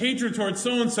 and this hatred towards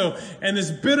so-and-so, and this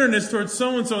bitterness towards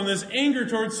so-and-so, and this anger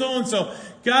towards so-and-so.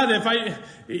 God,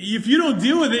 if you don't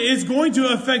deal with it, it's going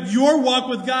to affect your walk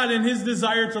with God and His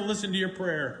desire to listen to your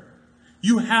prayer.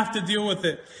 You have to deal with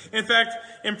it. In fact,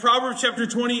 in Proverbs chapter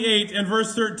 28 and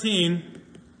verse 13,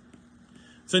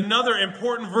 it's another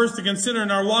important verse to consider in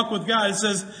our walk with God. It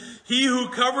says, he who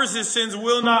covers his sins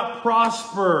will not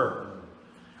prosper.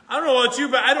 I don't know about you,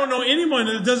 but I don't know anyone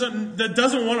that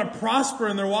doesn't want to prosper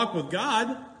in their walk with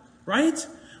God, right?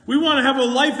 We want to have a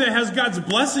life that has God's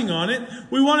blessing on it.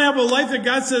 We want to have a life that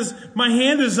God says, my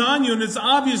hand is on you, and it's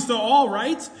obvious to all,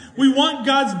 right? We want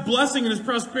God's blessing and His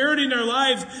prosperity in our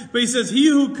lives, but He says, he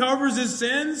who covers his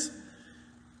sins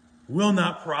will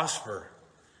not prosper.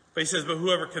 But He says, but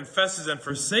whoever confesses and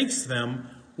forsakes them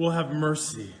will have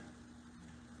mercy.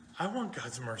 I want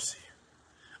God's mercy.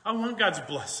 I want God's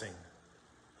blessing.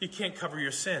 You can't cover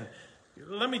your sin.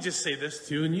 let me just say this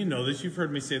too, and you know this. You've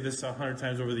heard me say this 100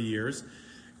 times over the years.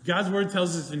 God's word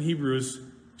tells us in Hebrews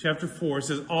chapter 4, it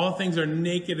says, all things are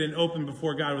naked and open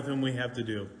before God with whom we have to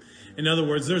do. In other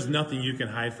words, there's nothing you can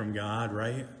hide from God,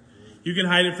 right? You can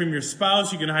hide it from your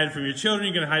spouse, you can hide it from your children,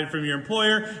 you can hide it from your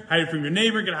employer, hide it from your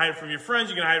neighbor, you can hide it from your friends,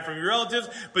 you can hide it from your relatives,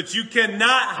 but you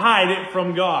cannot hide it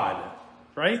from God,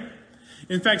 right?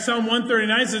 In fact, Psalm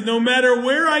 139 says, no matter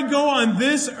where I go on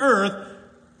this earth,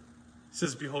 it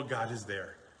says, behold, God is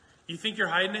there. You think you're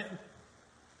hiding it?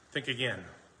 Think again.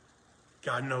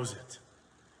 God knows it.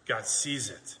 God sees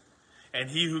it. And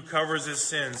he who covers his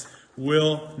sins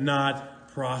will not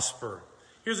prosper.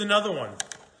 Here's another one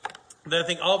that I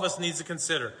think all of us needs to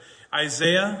consider.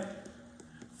 Isaiah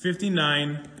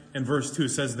 59 and verse 2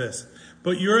 says this.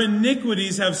 But your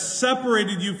iniquities have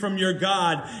separated you from your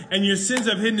God, and your sins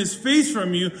have hidden his face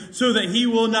from you so that he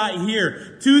will not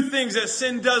hear. Two things that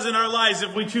sin does in our lives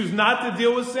if we choose not to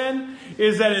deal with sin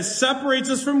is that it separates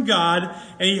us from God,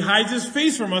 and he hides his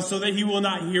face from us so that he will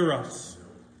not hear us.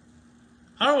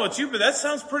 I don't know about you, but that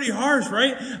sounds pretty harsh,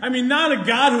 right? I mean, not a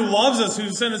God who loves us,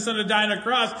 who sent his son to die on a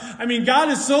cross. I mean, God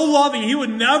is so loving, he would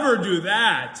never do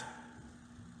that.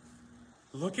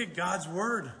 Look at God's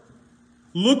word.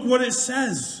 Look what it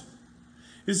says.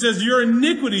 It says, your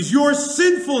iniquities, your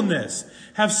sinfulness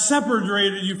have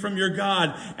separated you from your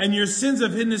God, and your sins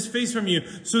have hidden his face from you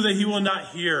so that he will not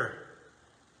hear.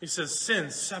 He says,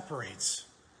 sin separates.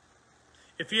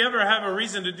 If you ever have a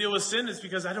reason to deal with sin, it's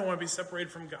because I don't want to be separated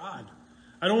from God.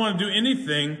 I don't want to do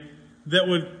anything that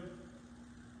would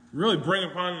really bring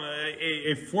upon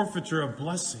a forfeiture of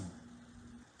blessing.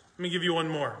 Let me give you one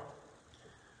more.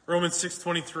 Romans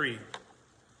 6:23.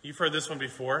 You've heard this one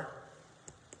before.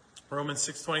 Romans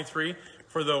 6:23.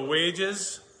 For the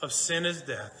wages of sin is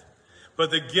death,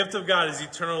 but the gift of God is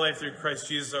eternal life through Christ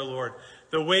Jesus our Lord.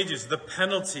 The wages, the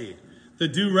penalty, the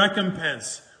due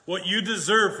recompense, what you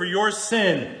deserve for your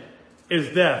sin is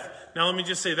death. Now let me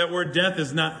just say that word death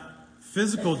is not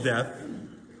physical death,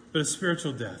 but a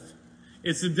spiritual death.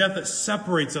 It's the death that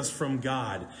separates us from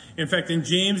God. In fact, in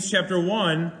James chapter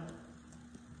 1, it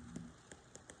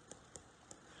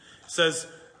says,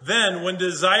 then when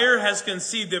desire has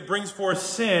conceived, it brings forth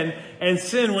sin, and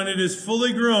sin, when it is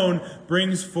fully grown,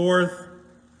 brings forth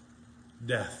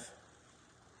death.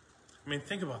 I mean,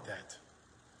 think about that.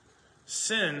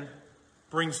 Sin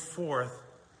brings forth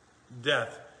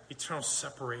death, eternal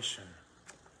separation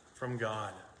from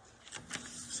God.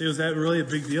 See, is that really a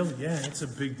big deal? Yeah, it's a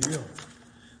big deal.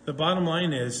 The bottom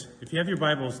line is, if you have your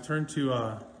Bibles, turn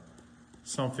to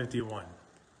Psalm 51.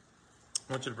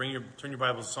 I want you to turn your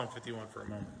Bibles to Psalm 51 for a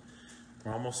moment.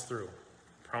 We're almost through.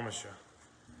 I promise you.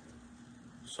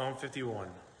 Psalm 51.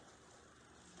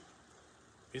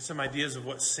 Get some ideas of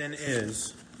what sin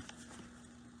is,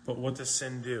 but what does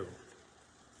sin do?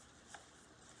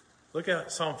 Look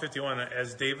at Psalm 51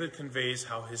 as David conveys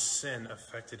how his sin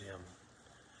affected him.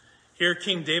 Here,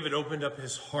 King David opened up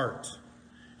his heart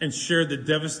and shared the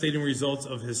devastating results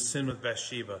of his sin with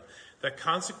Bathsheba. The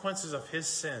consequences of his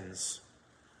sins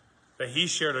that he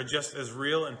shared are just as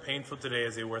real and painful today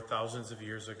as they were thousands of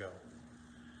years ago.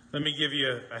 Let me give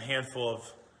you a handful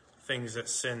of things that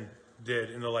sin did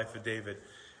in the life of David.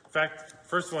 In fact,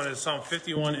 first one is Psalm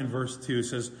 51 in verse 2. It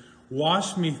says,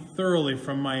 wash me thoroughly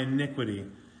from my iniquity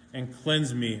and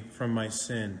cleanse me from my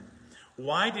sin.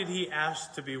 Why did he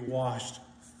ask to be washed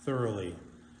thoroughly?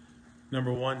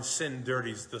 Number one, sin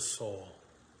dirties the soul.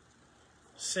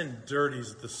 Sin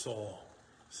dirties the soul.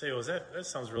 You say, well, that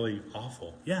sounds really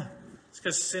awful. Yeah, it's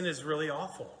because sin is really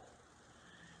awful.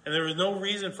 And there was no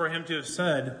reason for him to have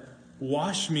said,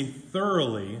 wash me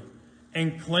thoroughly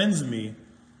and cleanse me,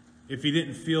 if he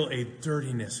didn't feel a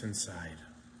dirtiness inside.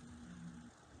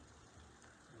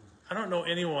 I don't know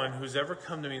anyone who's ever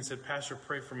come to me and said, Pastor,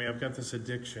 pray for me, I've got this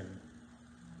addiction,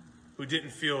 who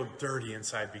didn't feel dirty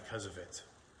inside because of it.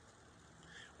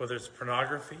 Whether it's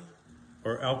pornography,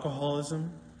 or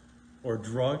alcoholism, or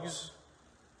drugs,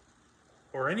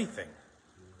 or anything.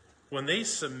 When they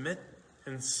submit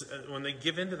and when they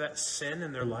give into that sin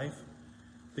in their life,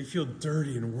 they feel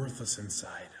dirty and worthless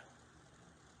inside.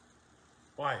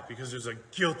 Why? Because there's a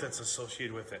guilt that's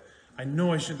associated with it. I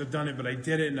know I shouldn't have done it, but I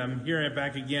did it, and I'm hearing it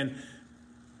back again,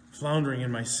 floundering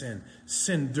in my sin.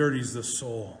 Sin dirties the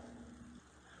soul.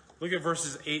 Look at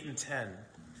verses 8 and 10.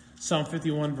 Psalm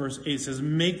 51 verse 8 says,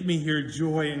 make me hear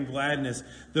joy and gladness.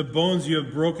 The bones you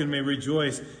have broken may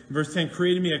rejoice. In verse 10,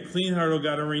 create in me a clean heart, O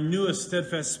God, and renew a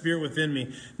steadfast spirit within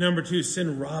me. Number 2,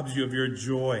 sin robs you of your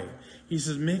joy. He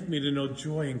says, make me to know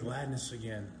joy and gladness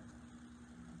again.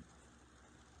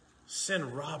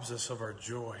 Sin robs us of our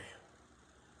joy.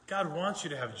 God wants you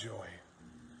to have joy.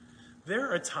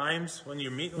 There are times when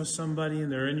you're meeting with somebody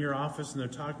and they're in your office and they're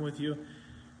talking with you,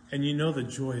 and you know the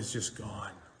joy is just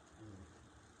gone.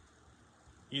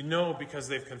 You know because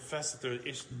they've confessed that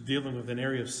they're dealing with an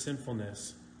area of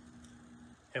sinfulness.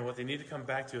 And what they need to come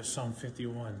back to is Psalm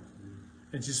 51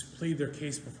 and just plead their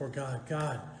case before God.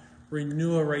 God,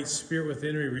 renew a right spirit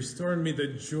within me. Restore in me the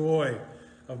joy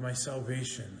of my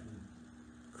salvation.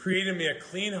 Create in me a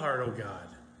clean heart, O God.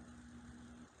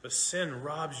 But sin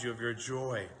robs you of your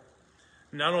joy.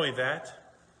 Not only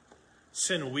that,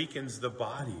 sin weakens the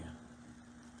body.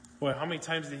 Boy, how many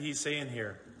times did he say in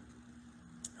here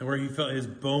where he felt his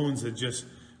bones had just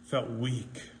felt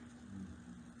weak?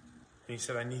 And he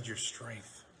said, I need your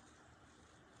strength.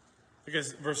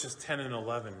 Because verses 10 and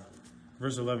 11,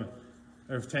 verse 11,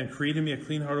 or 10, create in me a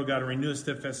clean heart, O God, and renew a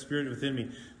steadfast spirit within me.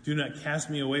 Do not cast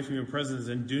me away from your presence,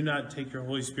 and do not take your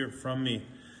Holy Spirit from me.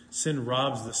 Sin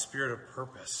robs the spirit of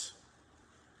purpose.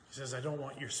 He says, I don't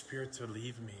want your spirit to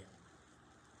leave me.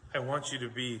 I want you to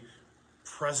be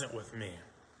present with me.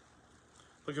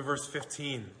 Look at verse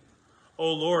 15.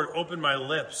 O Lord, open my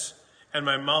lips, and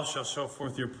my mouth shall show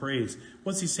forth your praise.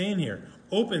 What's he saying here?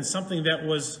 Open something that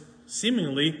was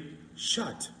seemingly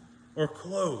shut or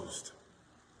closed.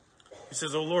 He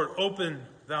says, O Lord, open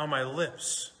thou my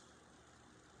lips,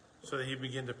 so that he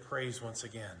begin to praise once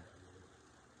again.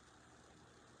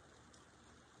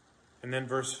 And then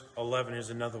verse 11 is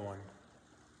another one.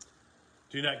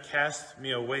 Do not cast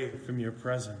me away from your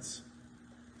presence.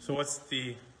 So what's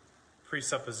the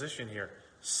presupposition here?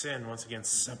 Sin, once again,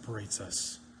 separates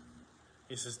us.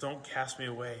 He says, don't cast me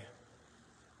away.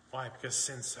 Why? Because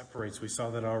sin separates. We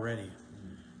saw that already.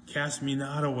 Cast me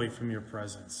not away from your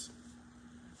presence.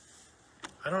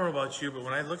 I don't know about you, but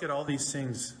when I look at all these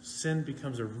things, sin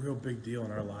becomes a real big deal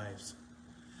in our lives.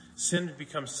 Sin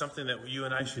becomes something that you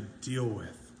and I should deal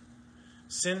with.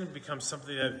 Sin becomes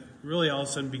something that really all of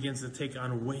a sudden begins to take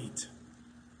on weight.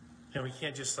 And we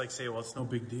can't just say, well, it's no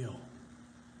big deal.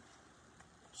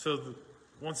 So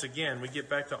once again, we get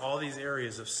back to all these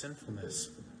areas of sinfulness.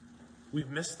 We've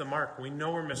missed the mark. We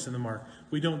know we're missing the mark.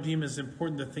 We don't deem as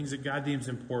important the things that God deems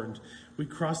important. We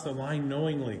cross the line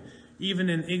knowingly. Even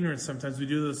in ignorance, sometimes we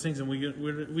do those things and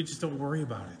we just don't worry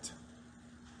about it.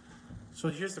 So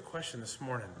here's the question this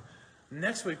morning.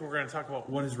 Next week, we're going to talk about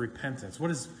what is repentance. What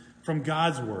is, from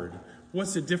God's word,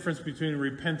 what's the difference between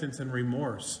repentance and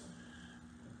remorse?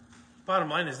 Bottom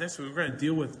line is next week, we're going to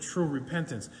deal with true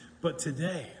repentance. But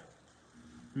today,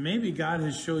 maybe God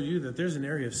has showed you that there's an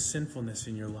area of sinfulness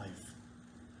in your life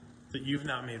that you've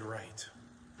not made right.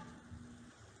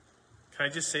 Can I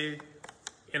just say,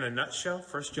 in a nutshell,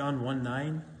 1 John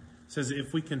 1:9 says,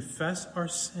 if we confess our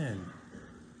sin,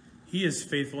 he is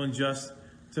faithful and just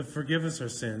to forgive us our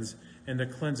sins and to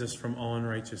cleanse us from all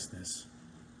unrighteousness.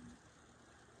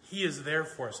 He is there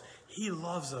for us. He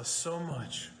loves us so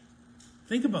much.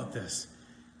 Think about this.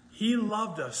 He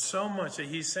loved us so much that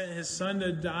he sent his son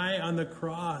to die on the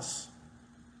cross.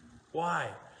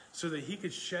 Why? So that he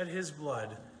could shed his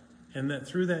blood, and that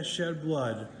through that shed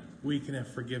blood, we can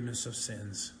have forgiveness of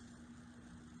sins.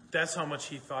 That's how much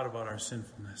he thought about our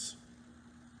sinfulness.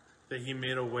 That he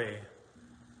made a way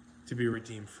to be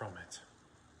redeemed from it.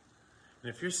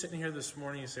 And if you're sitting here this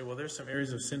morning and you say, well, there's some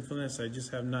areas of sinfulness I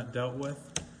just have not dealt with,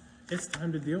 it's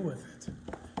time to deal with it.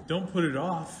 Don't put it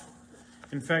off.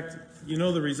 In fact,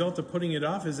 the result of putting it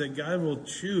off is that God will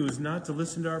choose not to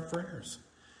listen to our prayers.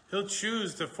 He'll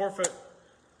choose to forfeit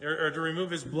or to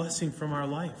remove his blessing from our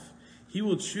life. He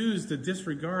will choose to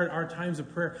disregard our times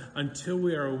of prayer until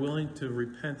we are willing to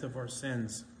repent of our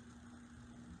sins.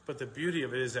 But the beauty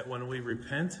of it is that when we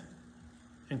repent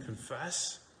and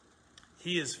confess,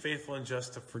 he is faithful and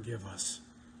just to forgive us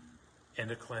and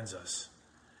to cleanse us.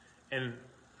 And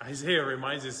Isaiah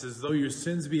reminds us, as though your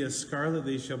sins be as scarlet,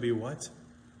 they shall be what?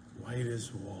 White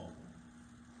as wool.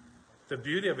 The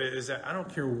beauty of it is that I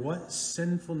don't care what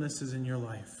sinfulness is in your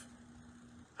life.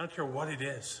 I don't care what it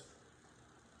is.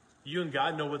 You and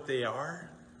God know what they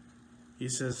are. He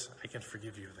says, I can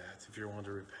forgive you of that if you're willing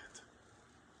to repent.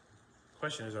 The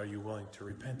question is, are you willing to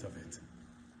repent of it?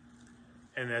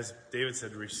 And as David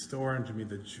said, restore unto me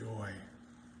the joy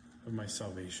of my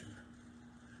salvation.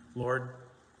 Lord,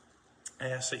 I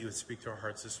ask that you would speak to our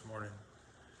hearts this morning.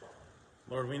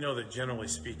 Lord, we know that generally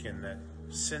speaking, that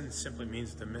sin simply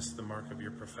means to miss the mark of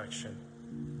your perfection.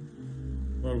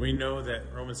 Lord, we know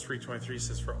that Romans 3:23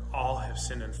 says, for all have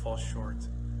sinned and fall short.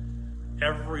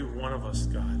 Every one of us,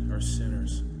 God, are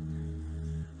sinners.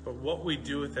 But what we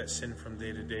do with that sin from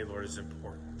day to day, Lord, is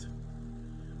important.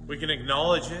 We can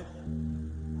acknowledge it,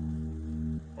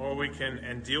 or we can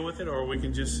and deal with it, or we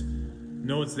can just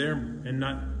know it's there and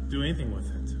not do anything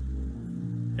with it.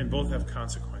 And both have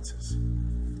consequences.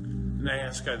 And I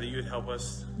ask, God, that you would help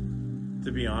us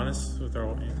to be honest with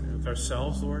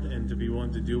ourselves, Lord, and to be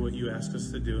willing to do what you ask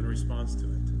us to do in response to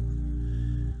it.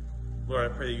 Lord,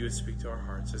 I pray that you would speak to our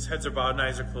hearts. As heads are bowed and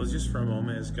eyes are closed, just for a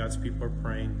moment as God's people are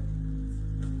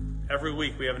praying. Every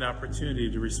week we have an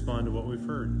opportunity to respond to what we've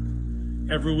heard.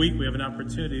 Every week we have an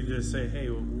opportunity to say, hey,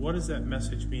 what does that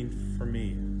message mean for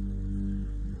me?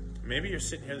 Maybe you're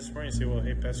sitting here this morning and say, well,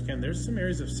 hey, Pastor Ken, there's some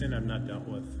areas of sin I've not dealt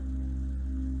with.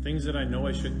 Things that I know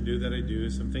I shouldn't do that I do.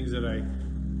 Some things that I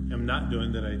am not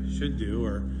doing that I should do.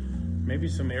 Or maybe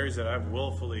some areas that I've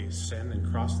willfully sinned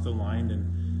and crossed the line.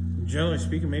 And generally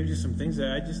speaking, maybe just some things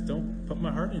that I just don't put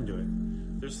my heart into it.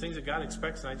 There's things that God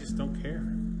expects and I just don't care.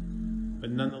 But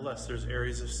nonetheless, there's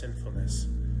areas of sinfulness.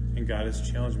 And God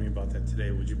has challenged me about that today.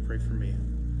 Would you pray for me?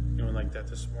 Anyone like that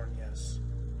this morning? Yes.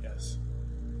 Yes.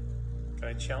 Can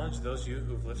I challenge those of you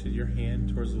who've lifted your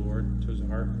hand towards the Lord, towards the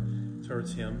heart,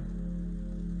 towards Him?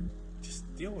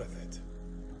 Just deal with it.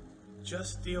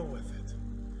 Just deal with it.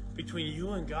 Between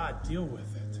you and God, deal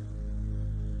with it.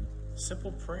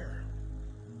 Simple prayer.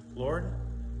 Lord,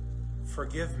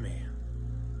 forgive me.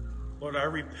 Lord, I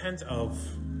repent of,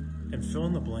 and fill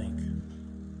in the blank.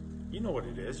 You know what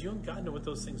it is. You and God know what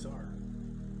those things are.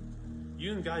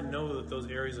 You and God know that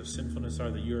those areas of sinfulness are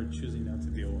that you are choosing not to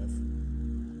deal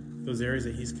with. Those areas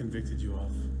that He's convicted you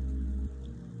of.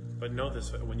 But know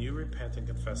this, when you repent and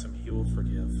confess Him, He will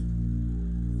forgive.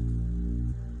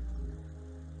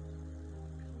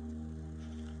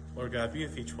 Lord God, be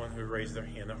with each one who raised their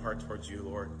hand and heart towards you,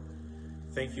 Lord.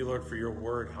 Thank you, Lord, for your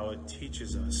word, how it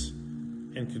teaches us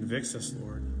and convicts us,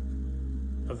 Lord,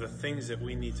 of the things that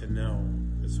we need to know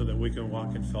so that we can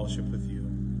walk in fellowship with you.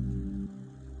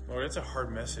 Lord, it's a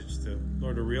hard message to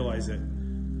realize that,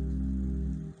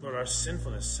 Lord, our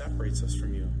sinfulness separates us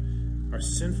from you. Our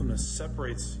sinfulness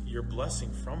separates your blessing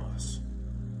from us.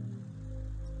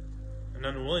 An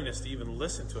unwillingness to even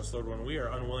listen to us, Lord, when we are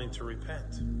unwilling to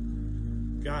repent.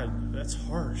 God, that's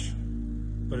harsh,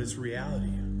 but it's reality.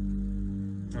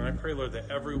 And I pray, Lord, that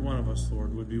every one of us,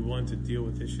 Lord, would be willing to deal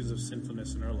with issues of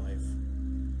sinfulness in our life.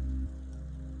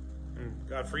 And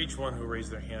God, for each one who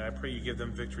raised their hand, I pray you give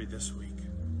them victory this week.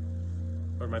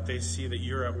 Lord, might they see that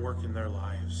you're at work in their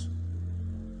lives,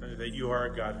 and that you are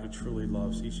a God who truly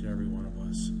loves each and every one of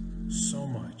us so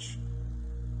much.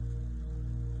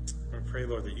 I pray,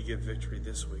 Lord, that you give victory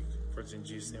this week. For it's in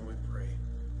Jesus' name we pray.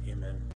 Amen.